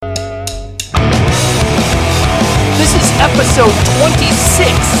episode 26,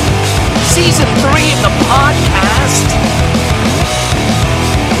 season 3 of the podcast.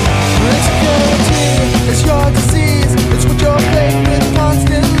 It's guaranteed, it's your disease, it's what you're playing with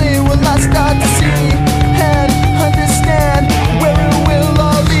constantly. Will I start to see and understand where it will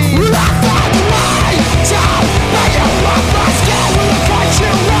all lead? Will I find a way down by your love my skin? Will I cut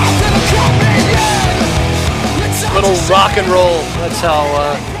you off and I'll come in? Little rock and roll. That's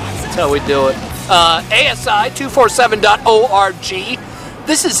how we do it. ASI247.org.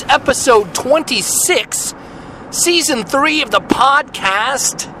 This is episode 26, season 3 of the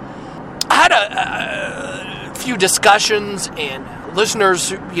podcast. I had a few discussions and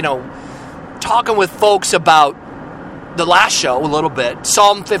listeners, talking with folks about the last show a little bit,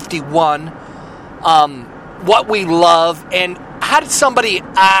 Psalm 51, what we love, and had somebody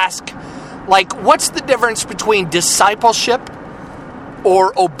ask, what's the difference between discipleship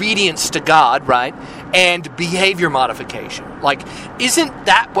or obedience to God, right, and behavior modification? Isn't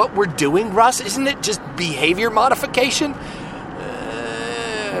that what we're doing, Russ? Isn't it just behavior modification?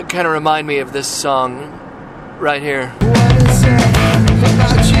 Kind of remind me of this song right here. What is it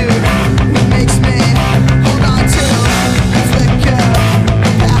about you that makes me hold on to the flicker,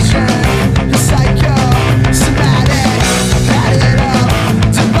 the passion, the psycho, somatic, had it all,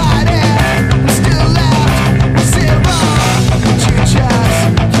 divided, I'm still left with zero, but you just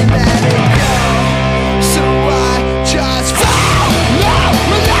can't let it go, so I just fall, no,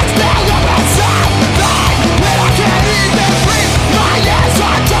 when that's the other side, when I can't even breathe, my ears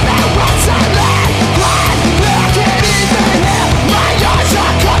are coming once I let run, when I can't even hear, my eyes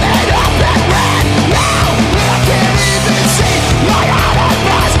are coming up and red, now, when I can't even see, my heart and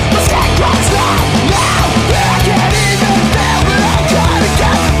buzz, my skin grows numb, now, when I can't even feel, when I'm caught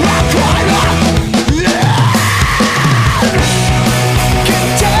again, I'm caught up,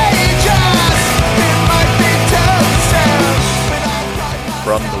 contagious, it might be tough, but I'll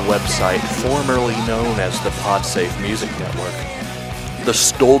From the website formerly known as the PodSafe Music Network, The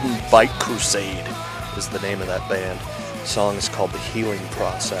Stolen Bike Crusade is the name of that band. The song is called The Healing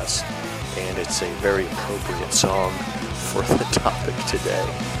Process, and it's a very appropriate song for the topic today.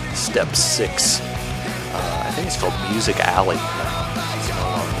 Step 6. I think it's called Music Alley now. It's no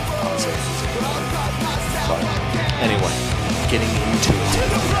longer PodSafe Music Network. But anyway, getting into it. When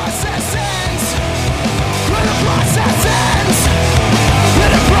the process ends, when the process ends,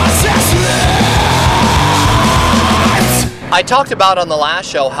 when the process ends. I talked about on the last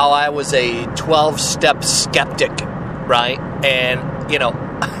show how I was a 12-step skeptic, right? And,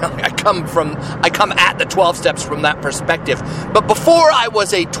 I come at the 12 steps from that perspective. But before I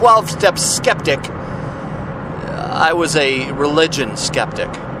was a 12-step skeptic, I was a religion skeptic,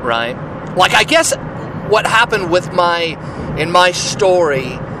 right? I guess what happened in my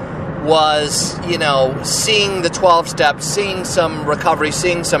story was, seeing the 12 steps, seeing some recovery,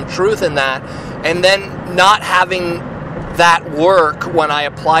 seeing some truth in that, and then not having that work when I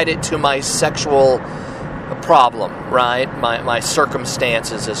applied it to my sexual problem, right? My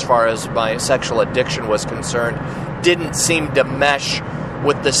circumstances as far as my sexual addiction was concerned didn't seem to mesh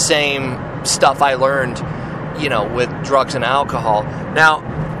with the same stuff I learned, with drugs and alcohol. Now,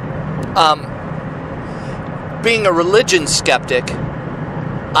 being a religion skeptic,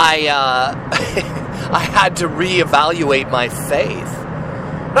 I had to reevaluate my faith.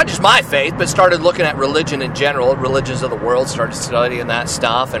 Not just my faith, but started looking at religion in general, religions of the world, started studying that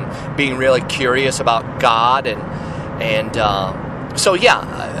stuff and being really curious about God. So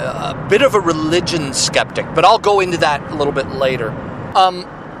a bit of a religion skeptic, but I'll go into that a little bit later.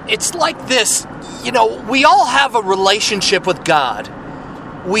 It's like this, we all have a relationship with God.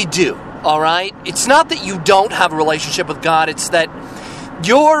 We do, all right? It's not that you don't have a relationship with God, it's that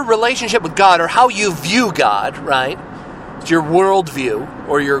your relationship with God, or how you view God, right? It's your worldview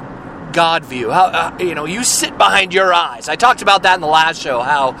or your God view. How you sit behind your eyes. I talked about that in the last show,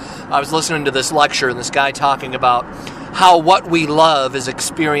 how I was listening to this lecture and this guy talking about how what we love is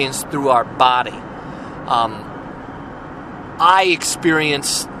experienced through our body. I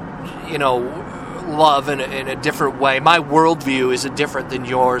experience, love in a different way. My worldview is different than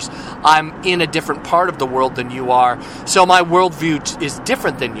yours. I'm in a different part of the world than you are, so my worldview is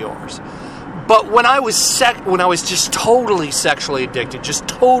different than yours. But when I was just totally sexually addicted, just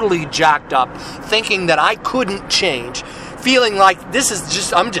totally jacked up, thinking that I couldn't change, feeling like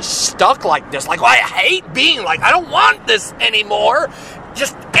I'm just stuck like this. I hate being I don't want this anymore.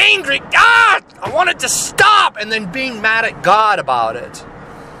 Just angry. God, I want it to stop. And then being mad at God about it.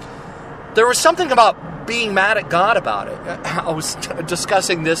 There was something about being mad at God about it. I was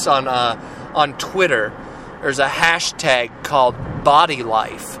discussing this on Twitter. There's a hashtag called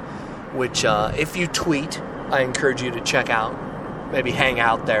BodyLife, which if you tweet, I encourage you to check out, maybe hang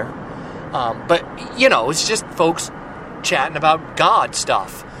out there. But, you know, it's just folks chatting about God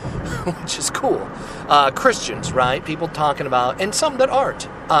stuff, which is cool. Christians, right? People talking about, and some that aren't.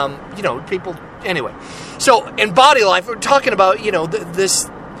 You know, people, anyway. So, in Body Life, we're talking about, you know, this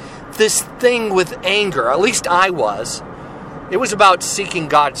thing with anger. At least I was. It was about seeking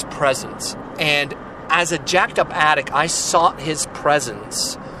God's presence. And as a jacked up addict, I sought His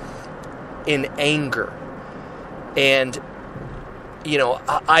presence in anger. And, you know,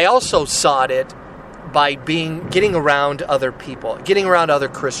 I also sought it by getting around other people, getting around other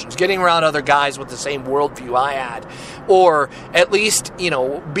Christians, getting around other guys with the same worldview I had, or at least, you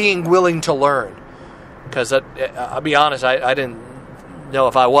know, being willing to learn. Because I'll be honest, I didn't know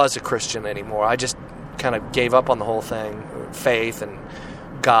if I was a Christian anymore. I just kind of gave up on the whole thing, faith and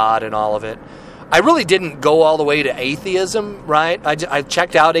God and all of it. I really didn't go all the way to atheism, right? I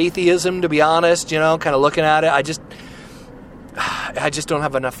checked out atheism, to be honest, you know, kind of looking at it. I just don't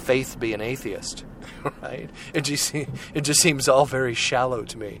have enough faith to be an atheist. Right? It just seems all very shallow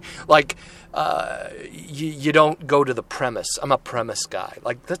to me. Like, you don't go to the premise. I'm a premise guy.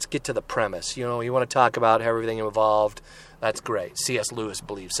 Like, let's get to the premise. You know, you want to talk about how everything involved. That's great. C.S. Lewis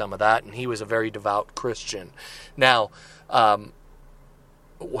believed some of that, and he was a very devout Christian. Now, how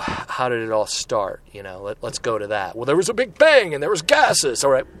did it all start? You know, let's go to that. Well, there was a big bang, and there was gases.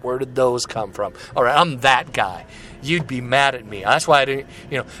 All right, where did those come from? All right, I'm that guy. You'd be mad at me. That's why I didn't,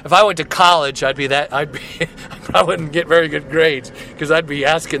 you know, if I went to college, I probably wouldn't get very good grades because I'd be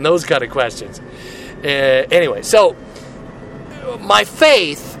asking those kind of questions. Anyway, so my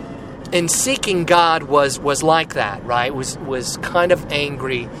faith in seeking God was like that, right? Was kind of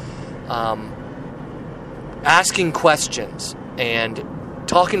angry, asking questions and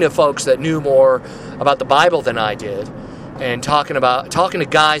talking to folks that knew more about the Bible than I did. And talking to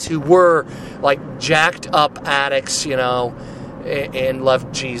guys who were like jacked up addicts, you know, and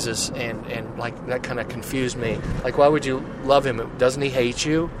loved Jesus, and like that kind of confused me. Like, why would you love Him? Doesn't He hate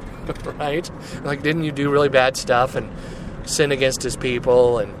you, right? Like, didn't you do really bad stuff and sin against His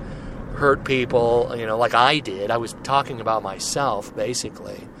people and hurt people, you know, like I did? I was talking about myself,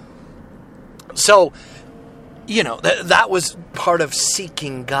 basically. So, you know, that was part of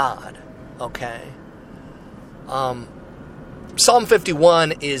seeking God, okay? Psalm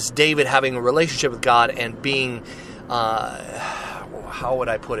 51 is David having a relationship with God and being, how would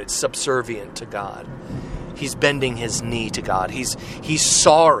I put it, subservient to God. He's bending his knee to God. He's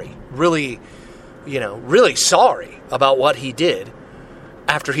sorry, really, you know, really sorry about what he did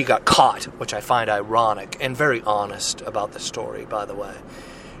after he got caught, which I find ironic and very honest about the story, by the way.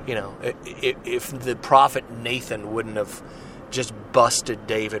 You know, if the prophet Nathan wouldn't have just busted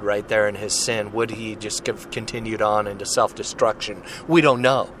David right there in his sin, would he just have continued on into self-destruction? We don't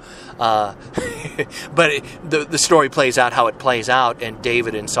know. But the story plays out how it plays out, and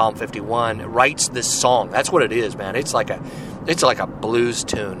David in Psalm 51 writes this song. That's what it is, man. It's like a blues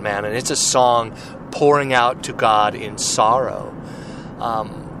tune, man, and it's a song pouring out to God in sorrow.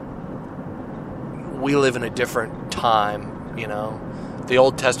 We live in a different time, you know. The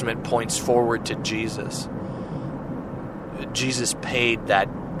Old Testament points forward to Jesus. Jesus paid that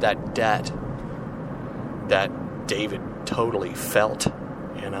debt that David totally felt,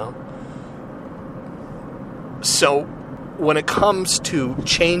 you know. So when it comes to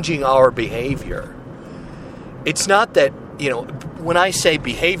changing our behavior, it's not that, you know, when I say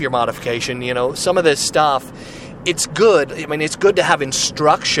behavior modification, you know, some of this stuff, it's good. I mean, it's good to have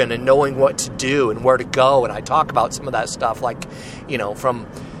instruction and knowing what to do and where to go. And I talk about some of that stuff, like, you know, from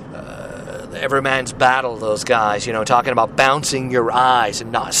Every Man's Battle, those guys, you know, talking about bouncing your eyes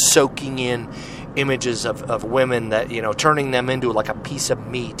and not soaking in images of women, that, you know, turning them into like a piece of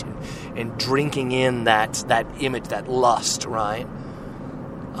meat and drinking in that image, that lust, right?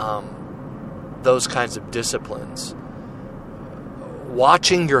 Those kinds of disciplines.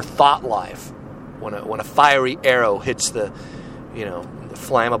 Watching your thought life. When a fiery arrow hits the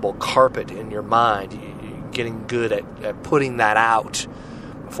flammable carpet in your mind, you're getting good at putting that out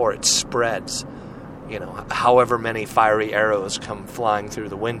before it spreads. You know, however many fiery arrows come flying through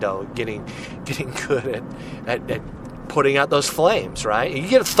the window, getting good at putting out those flames, right? You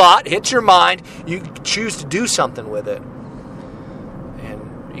get a thought, hits your mind, you choose to do something with it.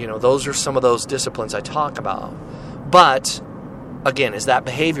 And, you know, those are some of those disciplines I talk about. But, again, is that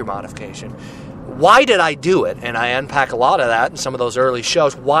behavior modification? Why did I do it? And I unpack a lot of that in some of those early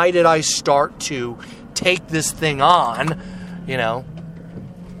shows. Why did I start to take this thing on, you know,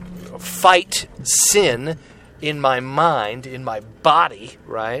 fight sin in my mind, in my body,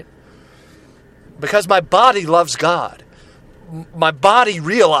 right? Because my body loves God. My body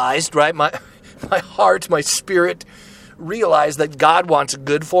realized, right, my heart, my spirit realized that God wants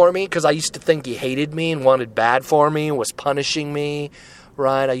good for me, because I used to think he hated me and wanted bad for me and was punishing me,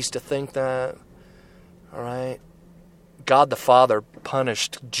 right? I used to think that, all right? God the Father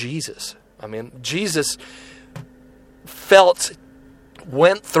punished Jesus. I mean, Jesus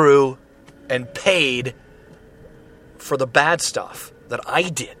went through and paid for the bad stuff that I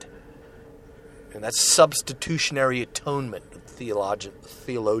did. And that's substitutionary atonement,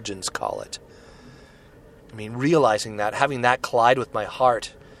 theologians call it. I mean, realizing that, having that collide with my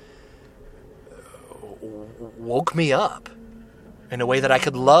heart, woke me up in a way that I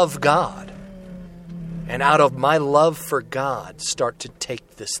could love God. And out of my love for God, start to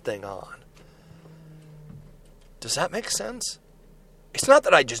take this thing on. Does that make sense? It's not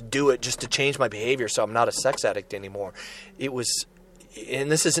that I just do it just to change my behavior so I'm not a sex addict anymore.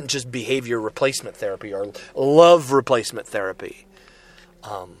 And this isn't just behavior replacement therapy or love replacement therapy.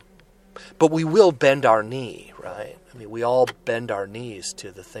 But we will bend our knee, right? I mean, we all bend our knees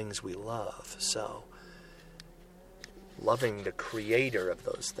to the things we love. So, loving the creator of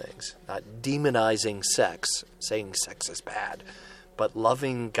those things, not demonizing sex, saying sex is bad, but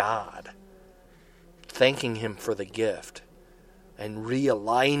loving God, thanking him for the gift, and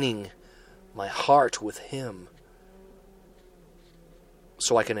realigning my heart with him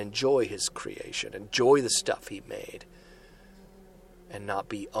so I can enjoy his creation, enjoy the stuff he made, and not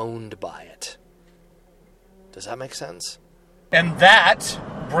be owned by it. Does that make sense? And that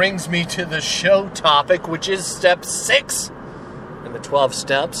brings me to the show topic, which is step 6 in the 12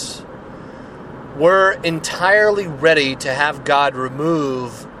 steps. We're entirely ready to have God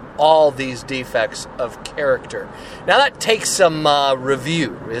remove all these defects of character. Now that takes some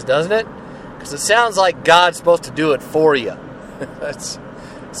review, doesn't it? Because it sounds like God's supposed to do it for you. It's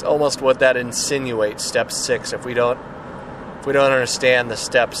almost what that insinuates, step 6, if we don't understand the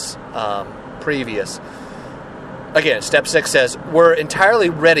steps previous. Again, step 6 says, we're entirely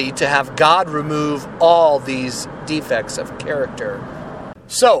ready to have God remove all these defects of character.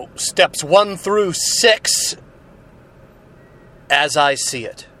 So, steps 1 through 6, as I see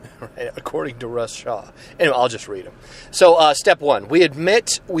it, right, according to Russ Shaw. Anyway, I'll just read them. So, step 1, we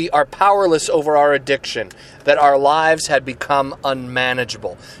admit we are powerless over our addiction, that our lives had become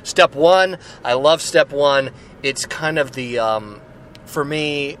unmanageable. Step 1, I love step 1. It's kind of the, for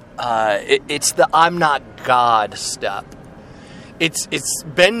me, it's the I'm not God step. It's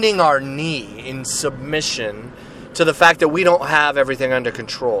bending our knee in submission to the fact that we don't have everything under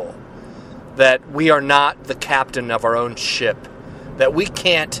control, that we are not the captain of our own ship, that we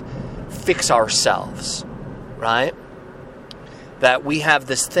can't fix ourselves, right? That we have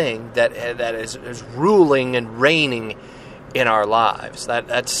this thing that is ruling and reigning in our lives.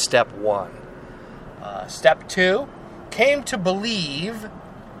 That's step 1. Step 2, came to believe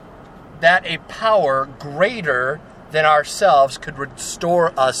that a power greater than ourselves could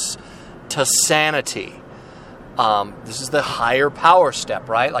restore us to sanity. This is the higher power step,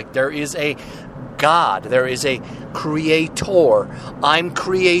 right? Like there is a God, there is a creator. I'm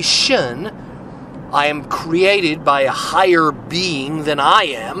creation. I am created by a higher being than I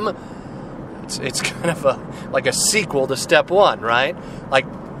am. It's kind of like a sequel to step 1, right? Like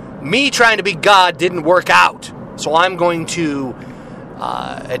me trying to be God didn't work out. So I'm going to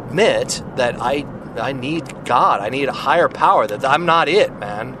admit that I need God. I need a higher power. That I'm not it,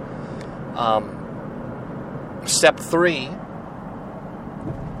 man. Step 3,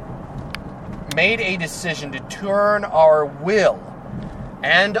 made a decision to turn our will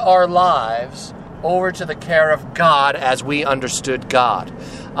and our lives over to the care of God as we understood God.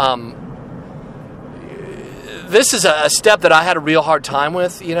 This is a step that I had a real hard time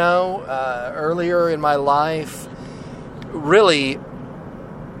with, earlier in my life. Really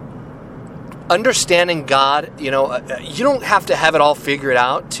understanding God, you don't have to have it all figured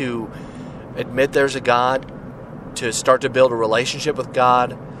out to admit there's a God, to start to build a relationship with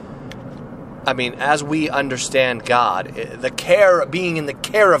God. I mean, as we understand God, being in the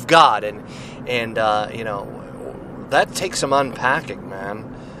care of God, and that takes some unpacking,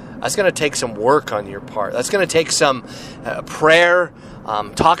 man. That's going to take some work on your part. That's going to take some prayer,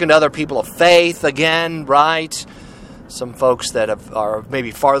 talking to other people of faith again, right? Some folks that are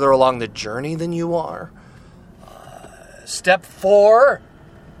maybe farther along the journey than you are. Step 4,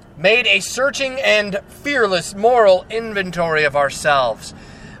 made a searching and fearless moral inventory of ourselves.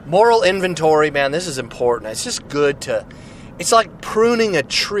 Moral inventory, man, this is important. It's just good it's like pruning a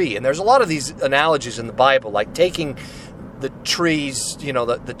tree. And there's a lot of these analogies in the Bible, like taking the trees,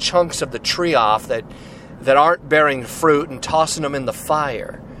 the chunks of the tree off that aren't bearing fruit and tossing them in the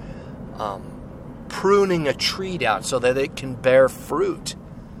fire. Pruning a tree down so that it can bear fruit.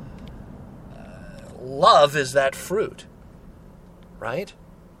 love is that fruit, right?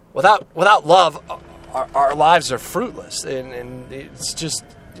 Without love, our lives are fruitless, and it's just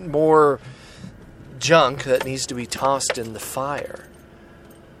more junk that needs to be tossed in the fire.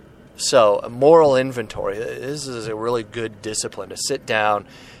 So, a moral inventory, this is a really good discipline to sit down.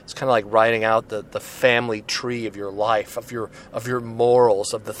 It's kind of like writing out the family tree of your life, of your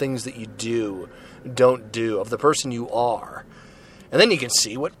morals, of the things that you do, don't do, of the person you are. And then you can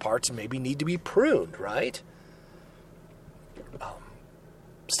see what parts maybe need to be pruned, right?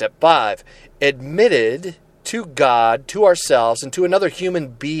 Step 5, admitted to God, to ourselves, and to another human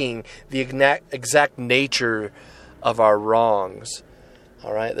being the exact nature of our wrongs.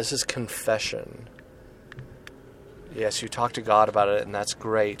 All right, this is confession. Yes, you talk to God about it, and that's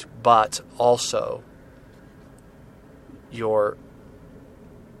great. But also, you're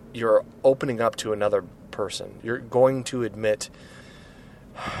opening up to another person. You're going to admit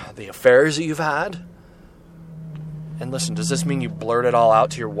the affairs that you've had. And listen, does this mean you blurt it all out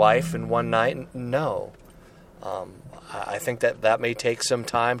to your wife in one night? No. I think that may take some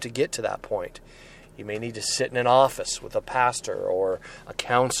time to get to that point. You may need to sit in an office with a pastor or a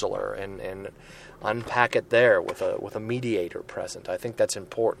counselor and unpack it there with a mediator present. I think that's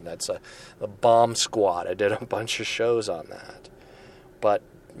important. That's the Bomb Squad. I did a bunch of shows on that. But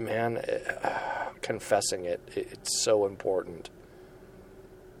man, confessing it's so important.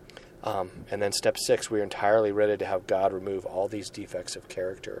 And then step 6, we are entirely ready to have God remove all these defects of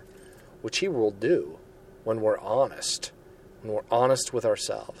character, which He will do when we're honest with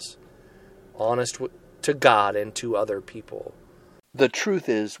ourselves, honest to God and to other people. The truth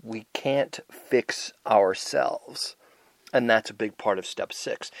is, we can't fix ourselves, and that's a big part of step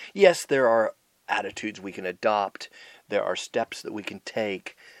 6. Yes, there are attitudes we can adopt, there are steps that we can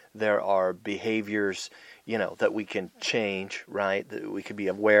take, there are behaviors, that we can change, right? That we can be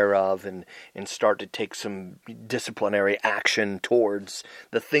aware of and start to take some disciplinary action towards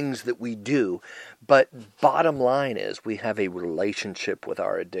the things that we do. But bottom line is we have a relationship with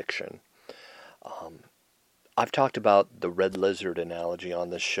our addiction. I've talked about the red lizard analogy on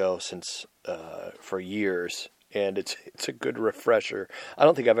this show for years, and it's a good refresher. I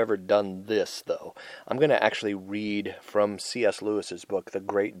don't think I've ever done this, though. I'm going to actually read from C.S. Lewis's book, The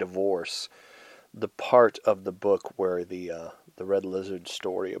Great Divorce, the part of the book where the red lizard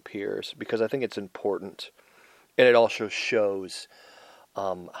story appears, because I think it's important, and it also shows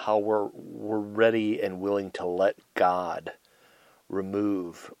how we're ready and willing to let God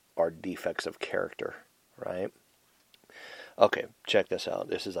remove our defects of character, right? Okay, check this out.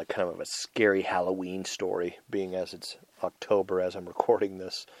 This is like kind of a scary Halloween story, being as it's October as I'm recording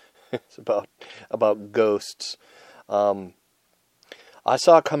this. It's about ghosts. I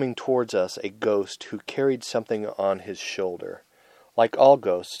saw coming towards us a ghost who carried something on his shoulder. Like all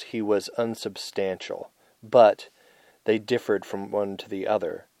ghosts, he was unsubstantial, but they differed from one to the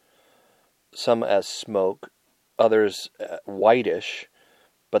other. Some as smoke, others whitish,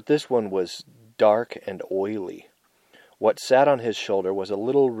 but this one was dark and oily. What sat on his shoulder was a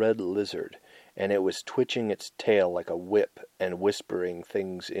little red lizard, and it was twitching its tail like a whip and whispering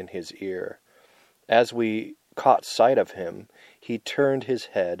things in his ear. As we caught sight of him, he turned his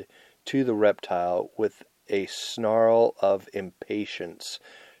head to the reptile with a snarl of impatience.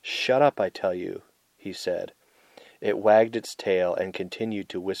 "Shut up, I tell you," he said. It wagged its tail and continued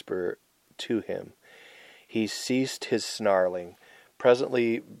to whisper to him. He ceased his snarling,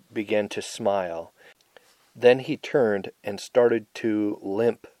 presently began to smile. Then he turned and started to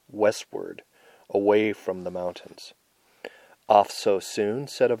limp westward, away from the mountains. "Off so soon?"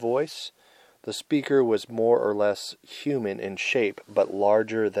 said a voice. The speaker was more or less human in shape, but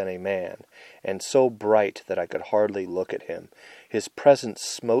larger than a man, and so bright that I could hardly look at him. His presence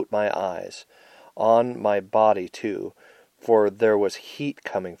smote my eyes, on my body too, for there was heat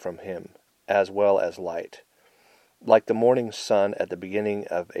coming from him, as well as light, like the morning sun at the beginning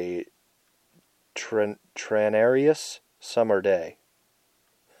of a tranarious summer day.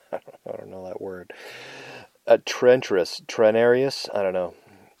 I don't know that word. A tranarious, I don't know.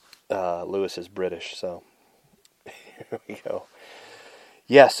 Lewis is British, so here we go.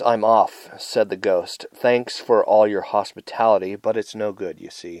 "Yes, I'm off," said the ghost. "Thanks for all your hospitality, but it's no good, you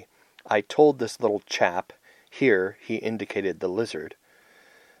see. I told this little chap," here he indicated the lizard,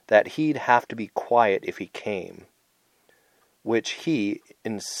 "that he'd have to be quiet if he came, which he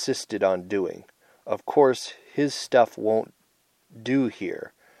insisted on doing. Of course, his stuff won't do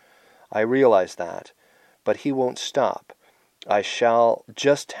here. I realize that, but he won't stop. I shall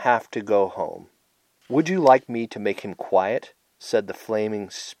just have to go home." "Would you like me to make him quiet?" said the flaming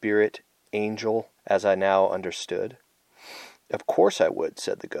spirit angel, as I now understood. "Of course I would,"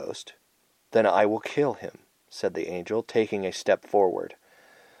 said the ghost. Then I will kill him, said the angel, taking a step forward.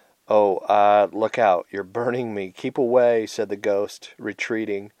 Oh, look out, you're burning me. Keep away, said the ghost,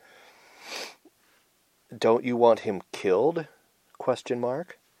 retreating. Don't you want him killed? ?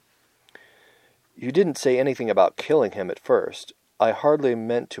 You didn't say anything about killing him at first. I hardly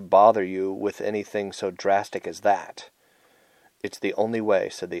meant to bother you with anything so drastic as that. It's the only way,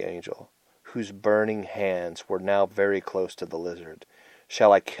 said the angel, whose burning hands were now very close to the lizard.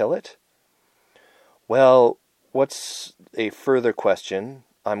 Shall I kill it? Well, what's a further question?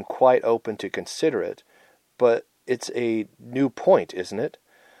 I'm quite open to consider it, but it's a new point, isn't it?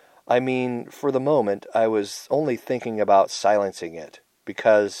 I mean, for the moment, I was only thinking about silencing it,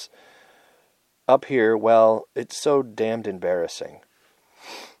 because up here, well, it's so damned embarrassing.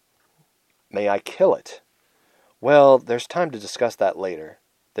 May I kill it? Well, there's time to discuss that later.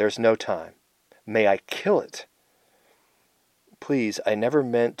 There's no time. May I kill it? Please, I never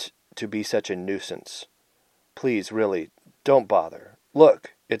meant to be such a nuisance. Please, really, don't bother.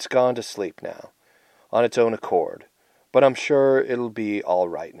 Look, it's gone to sleep now, on its own accord, but I'm sure it'll be all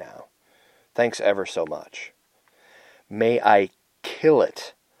right now. Thanks ever so much. May I kill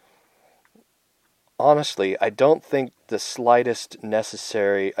it? Honestly, I don't think it's the slightest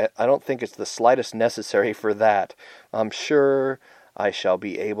necessary for that. I'm sure I shall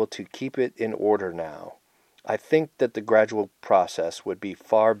be able to keep it in order now. I think that the gradual process would be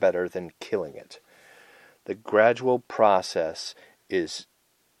far better than killing it. The gradual process is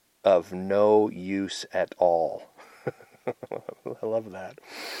of no use at all. I love that.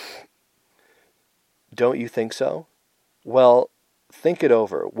 Don't you think so? Well, think it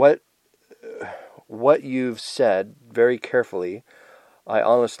over. What you've said very carefully, I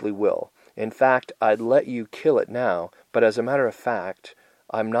honestly will. In fact, I'd let you kill it now, but as a matter of fact,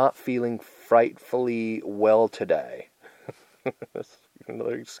 I'm not feeling frightfully well today.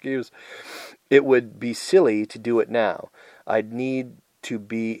 Another excuse. It would be silly to do it now. I'd need to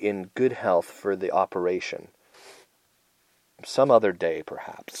be in good health for the operation. Some other day,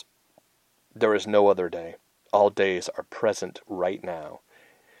 perhaps. There is no other day. All days are present right now.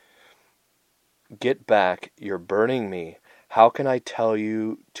 Get back, you're burning me. How can I tell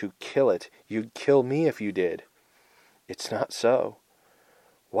you to kill it? You'd kill me if you did. It's not so.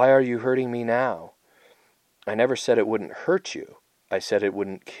 Why are you hurting me now? I never said it wouldn't hurt you. I said it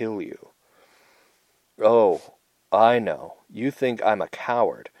wouldn't kill you. Oh, I know. You think I'm a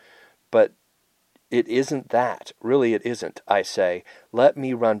coward. But it isn't that. Really it isn't. I say, let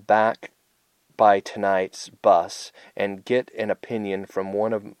me run back by tonight's bus and get an opinion from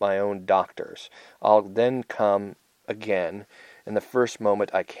one of my own doctors. I'll then come again in the first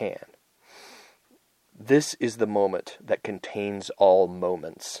moment I can. This is the moment that contains all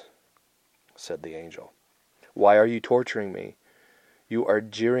moments, said the angel. Why are you torturing me? You are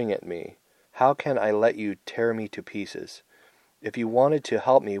jeering at me. How can I let you tear me to pieces? If you wanted to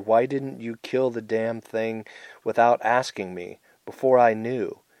help me, why didn't you kill the damn thing without asking me, before I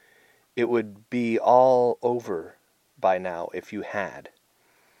knew? It would be all over by now if you had.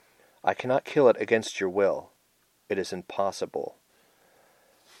 I cannot kill it against your will. It is impossible.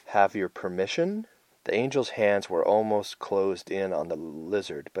 Have your permission? The angel's hands were almost closed in on the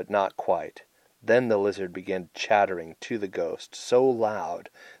lizard, but not quite. Then the lizard began chattering to the ghost so loud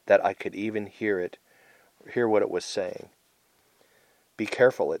that I could even hear what it was saying. Be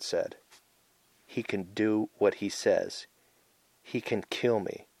careful, it said. He can do what he says. He can kill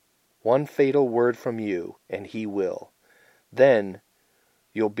me. One fatal word from you, and he will. Then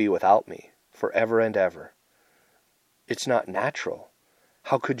you'll be without me, forever and ever. It's not natural.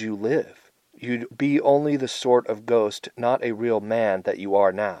 How could you live? You'd be only the sort of ghost, not a real man, that you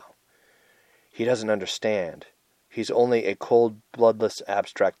are now. He doesn't understand. He's only a cold, bloodless,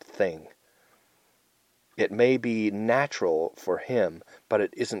 abstract thing. It may be natural for him, but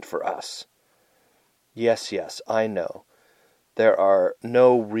it isn't for us. Yes, I know. There are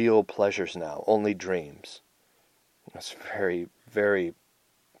no real pleasures now, only dreams. That's very, very...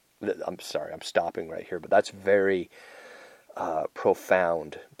 I'm sorry, I'm stopping right here, but that's very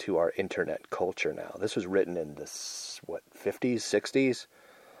profound to our internet culture now. This was written in the, 50s, 60s?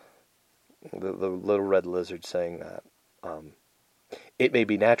 The little red lizard saying that. It may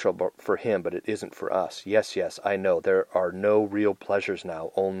be natural for him, but it isn't for us. Yes, I know. There are no real pleasures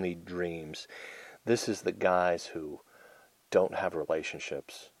now, only dreams. This is the guys who don't have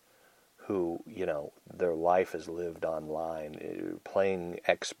relationships, who, their life is lived online, playing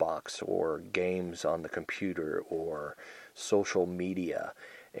Xbox or games on the computer or social media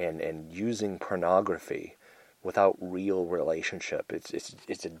and using pornography without real relationship.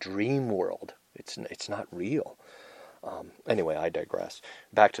 It's a dream world. It's not real. Anyway, I digress.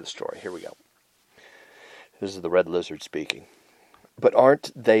 Back to the story. Here we go. This is the red lizard speaking. But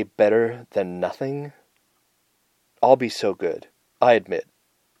aren't they better than nothing? I'll be so good. I admit,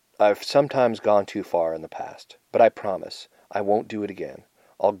 I've sometimes gone too far in the past, but I promise I won't do it again.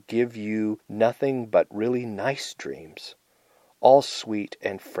 I'll give you nothing but really nice dreams, all sweet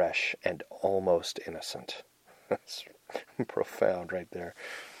and fresh and almost innocent. That's profound right there.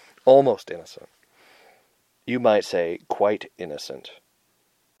 Almost innocent. You might say quite innocent.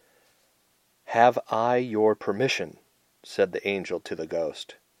 Have I your permission? Said the angel to the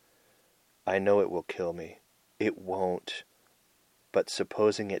ghost. I know it will kill me. It won't. But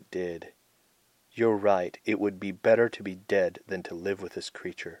supposing it did, you're right, it would be better to be dead than to live with this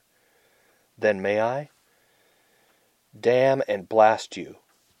creature. Then may I? Damn and blast you.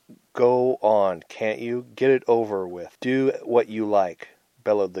 Go on, can't you? Get it over with. Do what you like,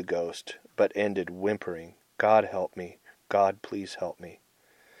 bellowed the ghost, but ended whimpering, God help me. God please help me.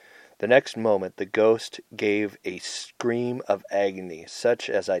 The next moment the ghost gave a scream of agony, such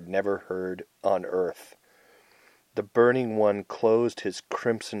as I'd never heard on earth. The burning one closed his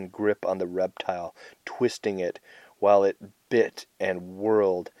crimson grip on the reptile, twisting it while it bit and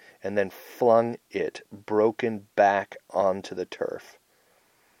whirled, and then flung it broken back onto the turf.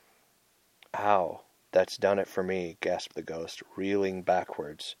 Ow, that's done it for me, gasped the ghost, reeling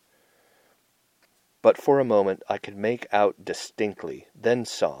backwards. But for a moment I could make out distinctly, then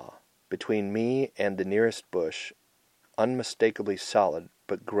saw, between me and the nearest bush, unmistakably solid,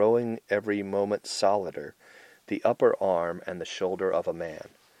 but growing every moment solider, the upper arm and the shoulder of a man.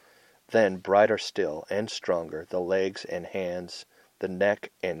 Then, brighter still, and stronger, the legs and hands, the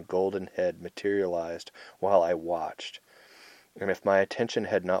neck and golden head materialized while I watched. And if my attention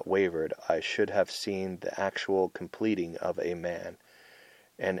had not wavered, I should have seen the actual completing of a man.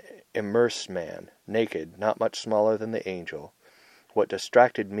 An immersed man, naked, not much smaller than the angel. What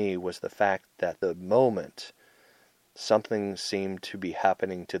distracted me was the fact that the moment something seemed to be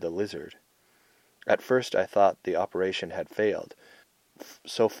happening to the lizard. At first I thought the operation had failed.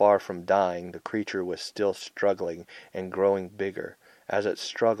 So far from dying, the creature was still struggling and growing bigger. As it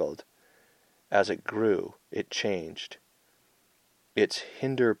struggled, as it grew, it changed. Its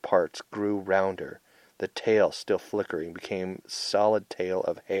hinder parts grew rounder. The tail, still flickering, became solid tail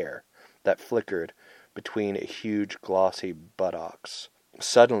of hair that flickered between huge glossy buttocks.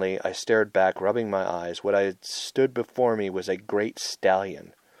 Suddenly I stared back, rubbing my eyes. What I stood before me was a great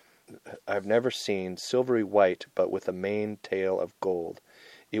stallion. I've never seen silvery white, but with a mane tail of gold.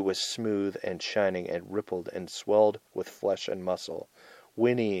 It was smooth and shining and rippled and swelled with flesh and muscle,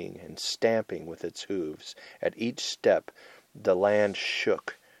 whinnying and stamping with its hooves. At each step the land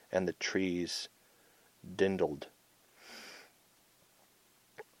shook and the trees dindled.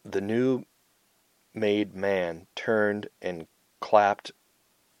 The new-made man turned and clapped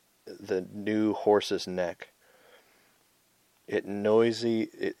the new horse's neck. It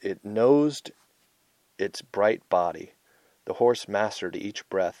nosed its bright body. The horse mastered each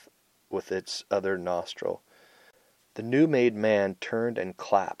breath with its other nostril. The new-made man turned and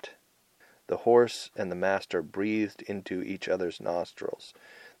clapped. The horse and the master breathed into each other's nostrils.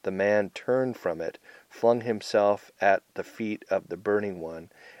 The man turned from it, flung himself at the feet of the burning one,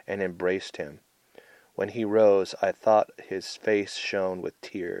 and embraced him. When he rose, I thought his face shone with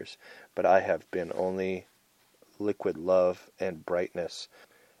tears, but I have been only liquid love and brightness,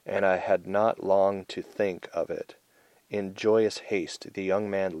 and I had not long to think of it. In joyous haste the young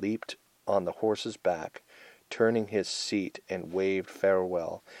man leaped on the horse's back, turning his seat and waved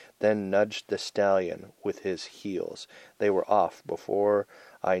farewell, then nudged the stallion with his heels. They were off before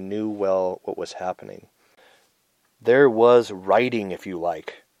I knew well what was happening. There was riding, if you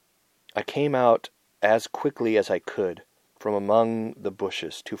like. I came out as quickly as I could from among the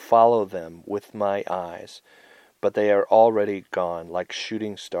bushes to follow them with my eyes, but they are already gone like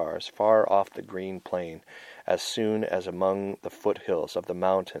shooting stars far off the green plain, as soon as among the foothills of the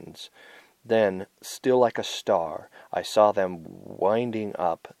mountains. Then, still like a star, I saw them winding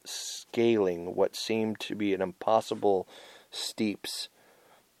up, scaling what seemed to be an impossible steeps,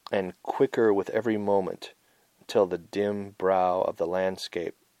 and quicker with every moment, till the dim brow of the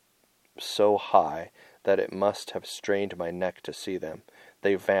landscape, so high that it must have strained my neck to see them,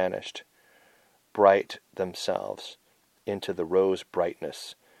 they vanished, bright themselves, into the rose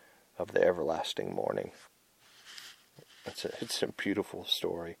brightness of the everlasting morning. It's a beautiful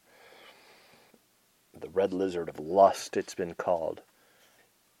story. The red lizard of lust, it's been called.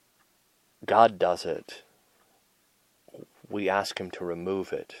 God does it. We ask him to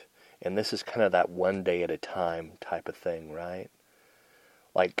remove it. And this is kind of that one day at a time type of thing, right?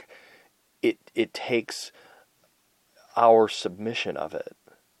 Like, it takes our submission of it.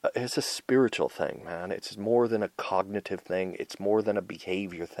 It's a spiritual thing, man. It's more than a cognitive thing. It's more than a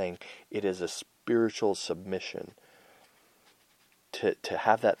behavior thing. It is a spiritual submission to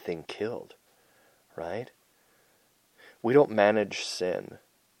have that thing killed, right? We don't manage sin.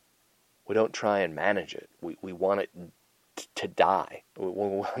 We don't try and manage it. We want it to die. We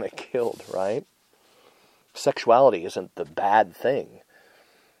want it killed, right? Sexuality isn't the bad thing,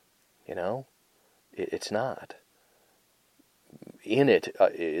 you know? It's not. In it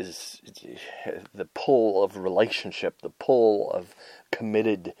is the pull of relationship, the pull of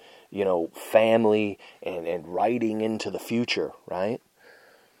committed, family and riding into the future, right?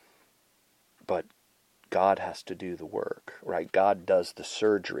 But God has to do the work, right? God does the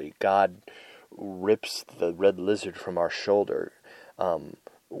surgery. God rips the red lizard from our shoulder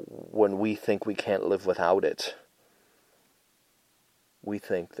when we think we can't live without it. We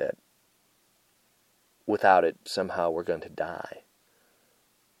think that without it, somehow we're going to die.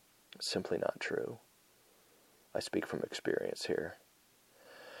 It's simply not true. I speak from experience here.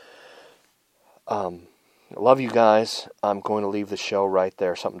 I love you guys. I'm going to leave the show right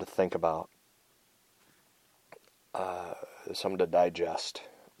there. Something to think about. Something to digest.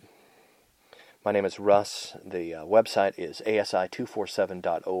 My name is Russ. The website is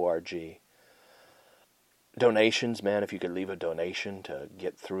asi247.org. Donations, man, if you could leave a donation to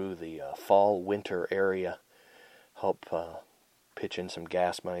get through the fall-winter area, help pitch in some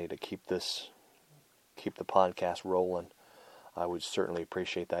gas money to keep the podcast rolling, I would certainly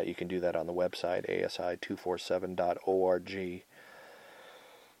appreciate that. You can do that on the website, asi247.org.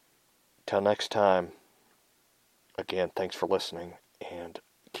 Till next time, again, thanks for listening, and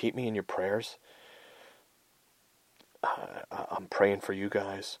keep me in your prayers. I'm praying for you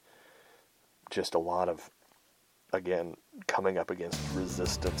guys. Just a lot of, again, coming up against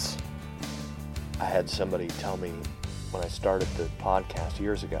resistance. I had somebody tell me when I started the podcast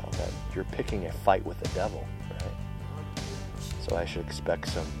years ago that you're picking a fight with the devil, right? So I should expect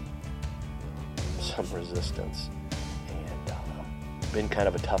some resistance. And been kind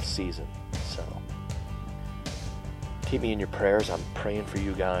of a tough season, so keep me in your prayers. I'm praying for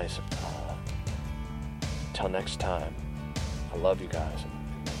you guys. Till next time, I love you guys. I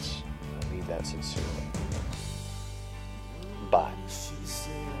mean that sincerely. Bye.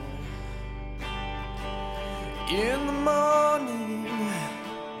 In the morning,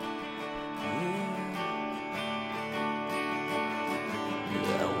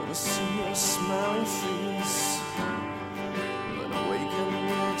 I wanna see your smiling face when I wake up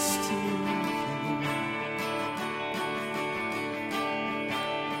next to you.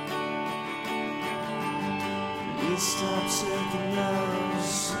 Please stop taking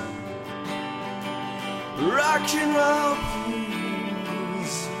hours, rock and roll,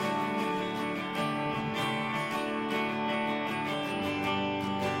 please.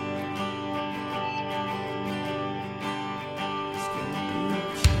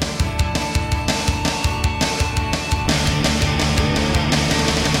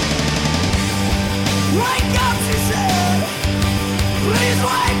 Wake up, she said. Please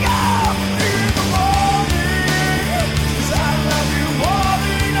wake up in the morning. 'Cause I love you more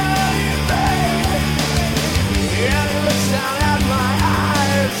than anything. And it looks down at my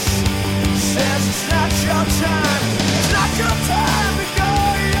eyes. Says it's not your time. It's not your time to go.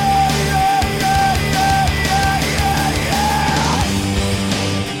 Yeah, yeah, yeah, yeah, yeah, yeah,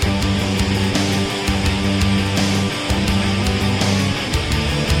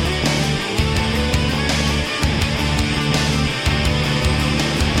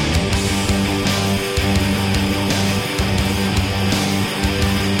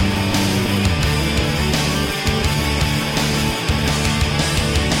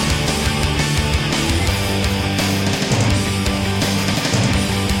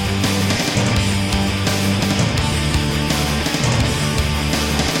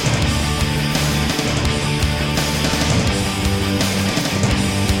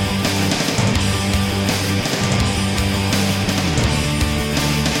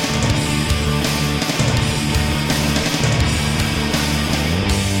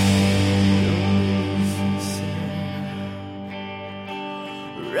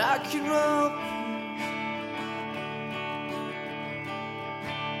 rock and roll.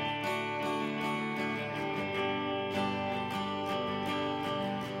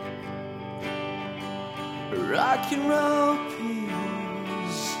 Rock and roll,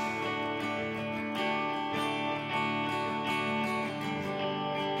 please.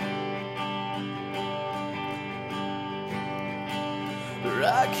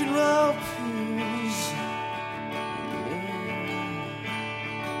 Rock and roll, please. Yeah.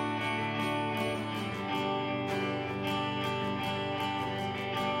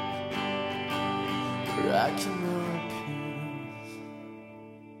 but I cannot repeat.